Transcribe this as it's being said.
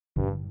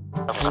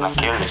I'm gonna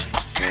kill you.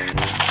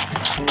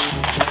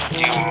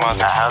 You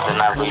mother. I have the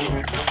knife with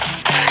you.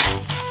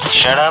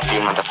 Shut up, you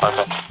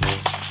motherfucker.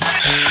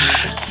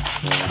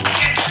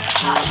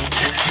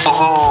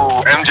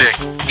 Ooh, MJ,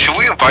 should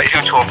we invite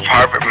him to a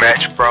private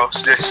match, bro?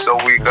 Just so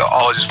we could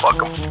all just fuck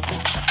him.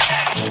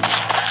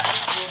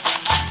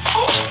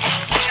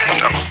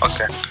 No,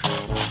 okay.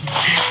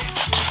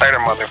 Later,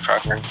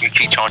 motherfucker. You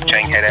teach on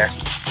Chang head ass.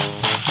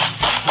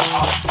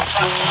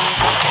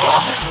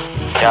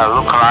 Yeah,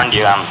 look around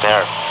you, I'm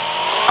there.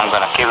 I'm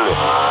gonna kill you.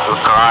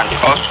 Look around you.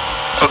 Oh,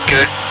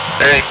 okay.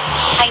 Hey.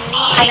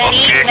 I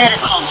need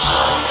medicine.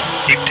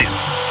 Keep this.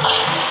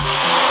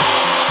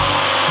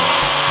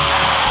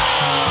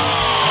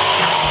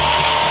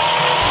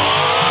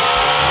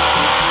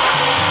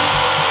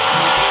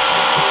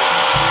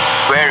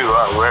 Where you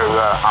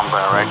are, I'm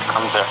gonna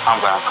come there. I'm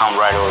gonna come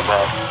right over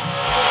there.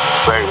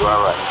 Where you are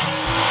right now.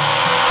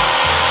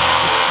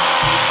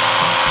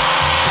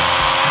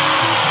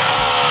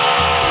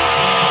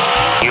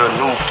 You're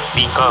new,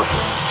 speak up.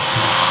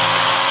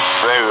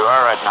 Where you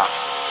are right now.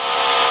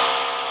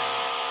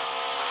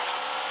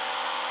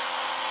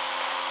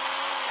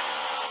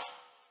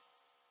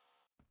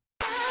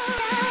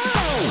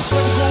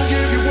 Never gonna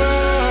give you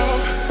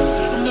up.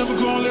 I'm never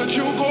gonna let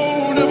you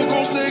go. Never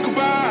gonna say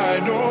goodbye,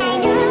 no.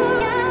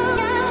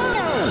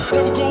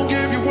 Never gonna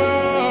give you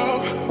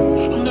up.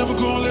 I'm never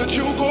gonna let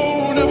you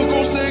go. Never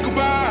gonna say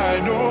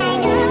goodbye, no.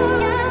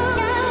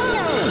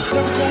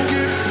 Never gonna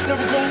give you up.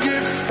 Never gonna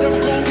give. Never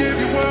gonna give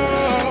you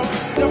up.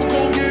 Never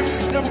gonna give.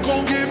 Never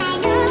gonna give you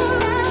up.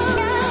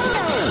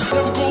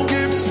 Never gonna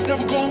give.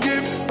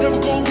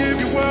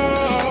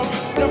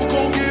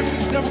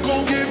 Never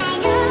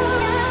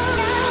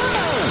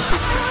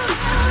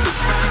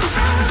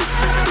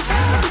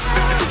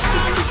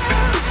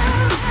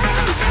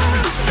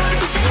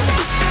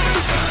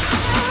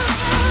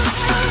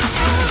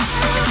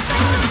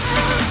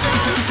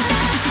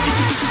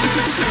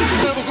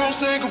gonna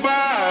say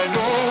goodbye, no.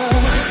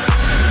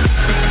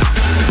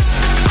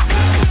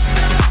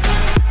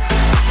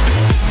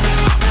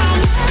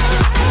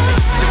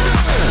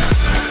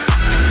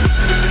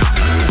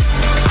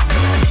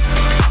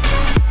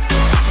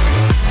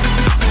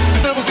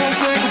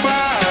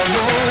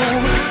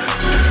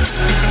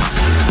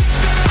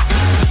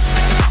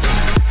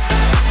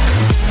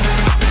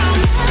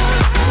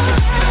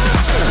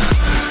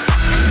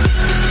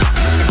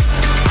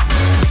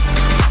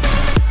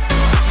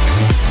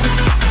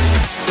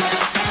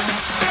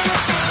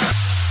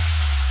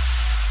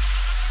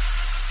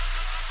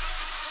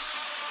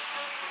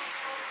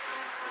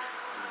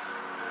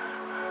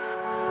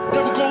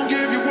 Never gonna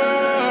give you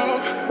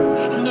up.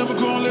 I'm never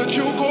gonna let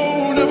you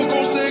go. Never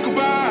gonna say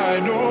goodbye,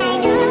 no.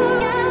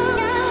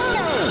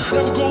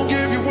 Never gonna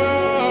give you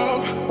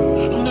up.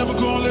 I'm never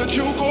gonna let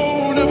you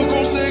go. Never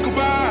gonna say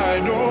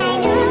goodbye, no.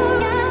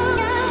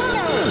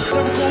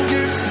 Never gonna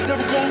give you up.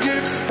 Never gonna give.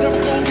 Never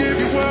gonna give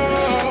you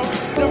up.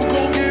 Never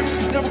gonna give.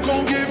 Never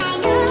gonna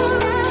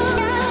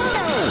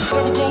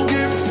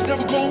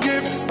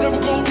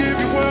give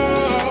you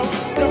up.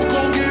 Never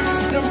gonna give.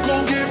 Never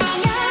gonna give.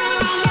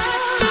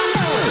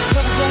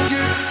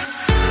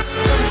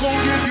 Never gonna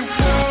give you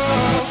up.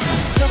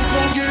 Never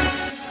gonna give you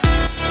up.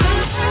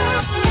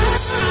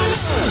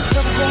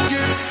 Never gonna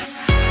give.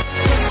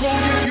 Never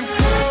gonna give you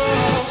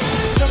up.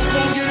 Never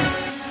gonna give.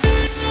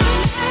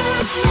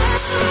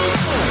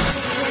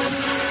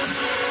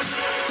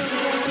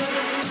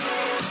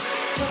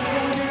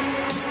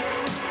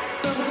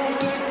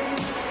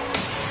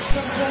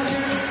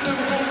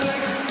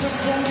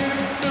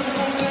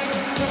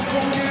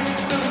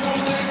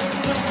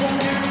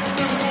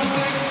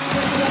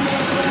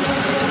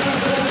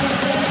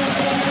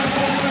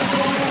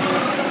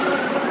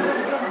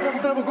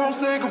 Never gonna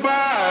say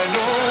goodbye,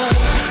 no.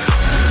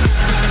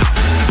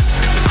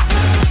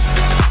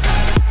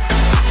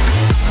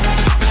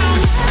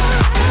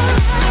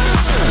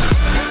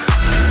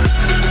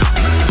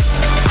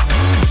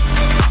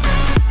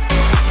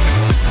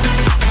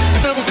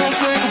 Never gonna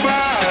say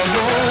goodbye, no.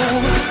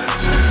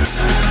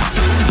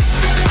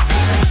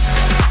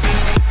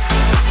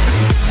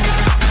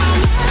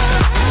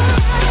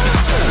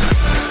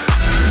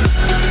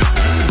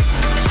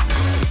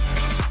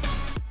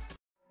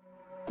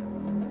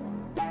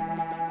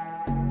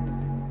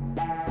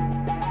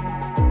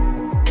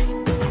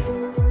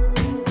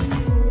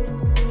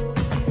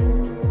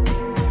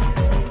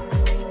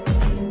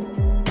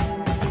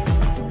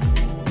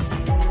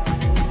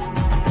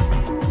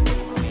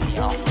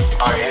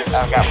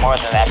 I've got more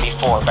than that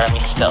before, but I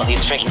mean still,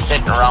 he's freaking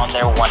sitting around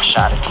there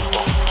one-shotting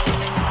people.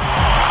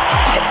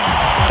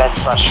 That's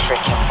such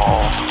freaking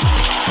bull.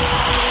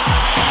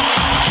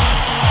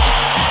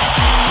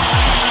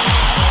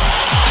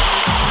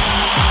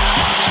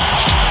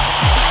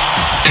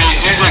 And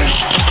he's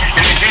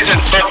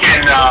using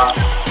fucking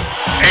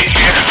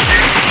ATM.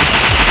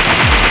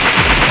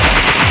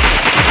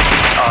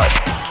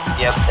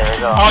 Yep, there we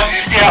go. Oh, did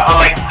you see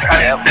how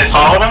they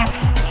followed him?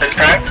 The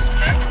tracks?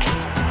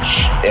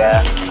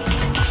 Yeah.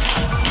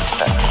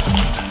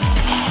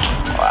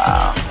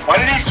 Wow. Why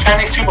do these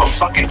Chinese people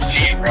fucking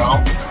cheat,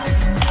 bro?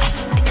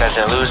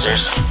 because they're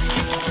losers.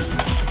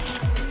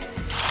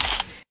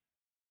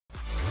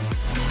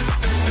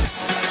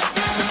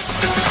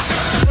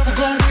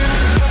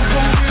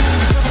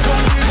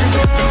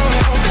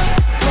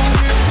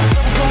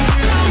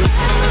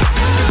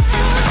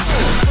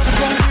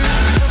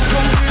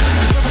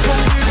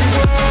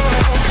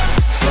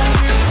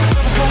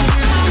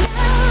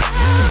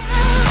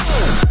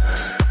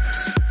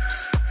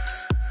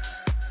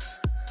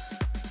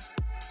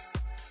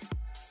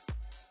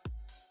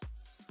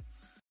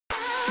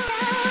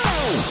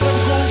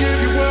 Never gonna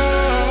give you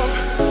up.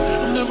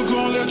 I'm never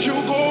gonna let you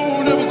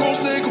go. Never gonna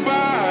say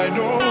goodbye.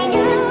 No.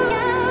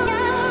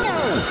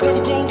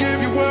 Never gonna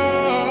give you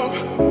up.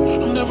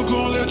 I'm never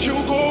gonna let you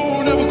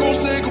go. Never gonna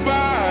say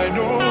goodbye.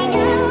 No.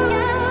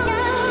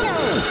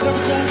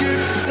 Never gonna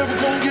give. Never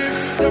gonna give.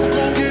 Never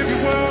gonna give you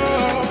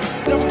up.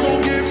 Never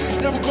gonna give.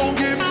 Never gonna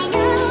give.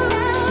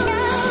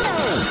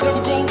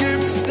 Never gonna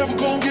give. Never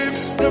gonna give.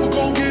 Never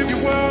gonna give you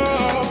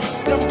up.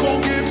 Never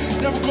gonna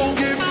give. Never gonna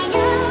give.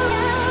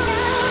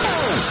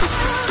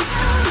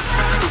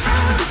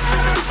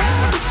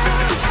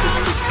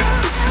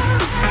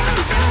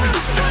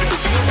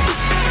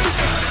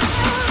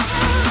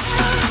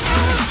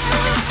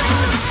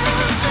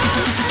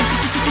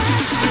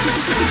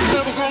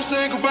 Never gonna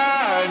say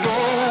goodbye, no.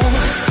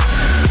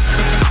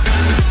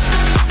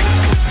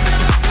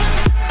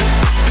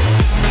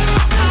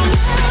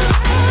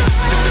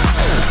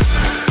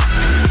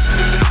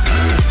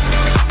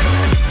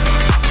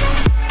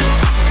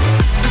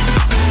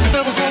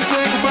 Never gonna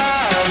say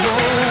goodbye, no.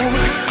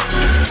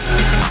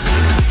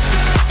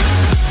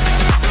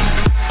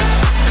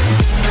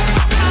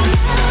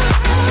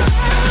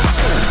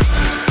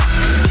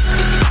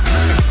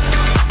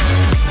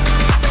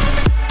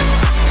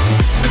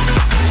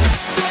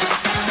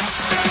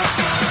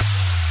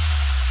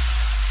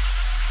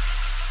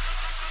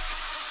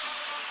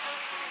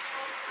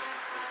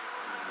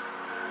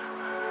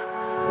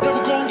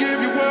 Never gonna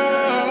give you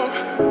up.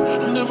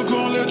 I'm never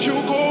gonna let you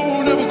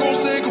go. Never gonna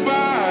say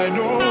goodbye,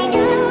 no.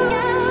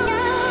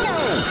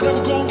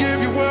 Never gonna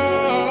give you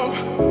up.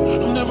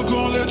 I'm never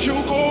gonna let you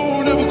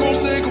go. Never gonna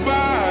say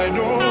goodbye,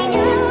 no.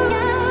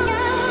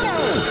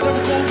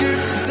 Never gonna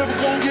give. Never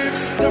gonna give.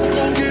 Never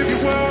gonna give you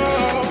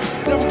up.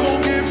 Never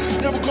gonna give.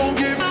 Never gonna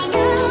give.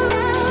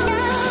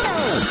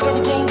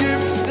 Never gonna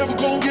give. Never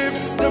gonna give.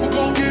 Never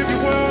gonna give you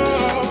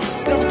up.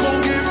 Never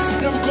gonna give.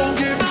 Never gonna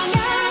give.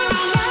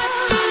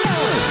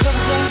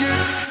 Never gonna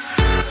give.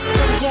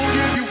 Never gonna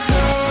give you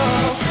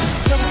up.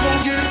 Never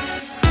gonna give.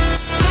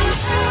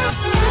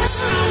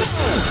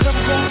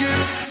 Never gonna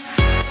give.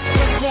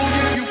 Never gonna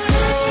give you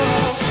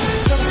up.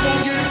 Never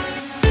gonna give.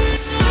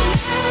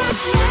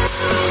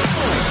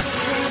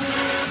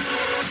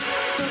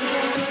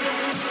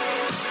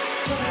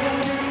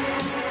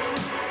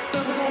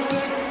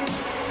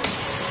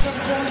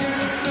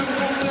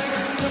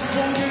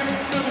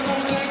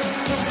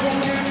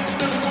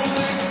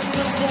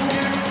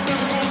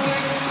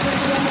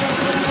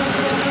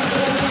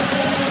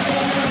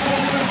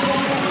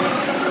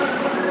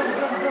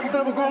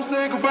 Never gonna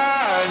say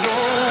goodbye, no.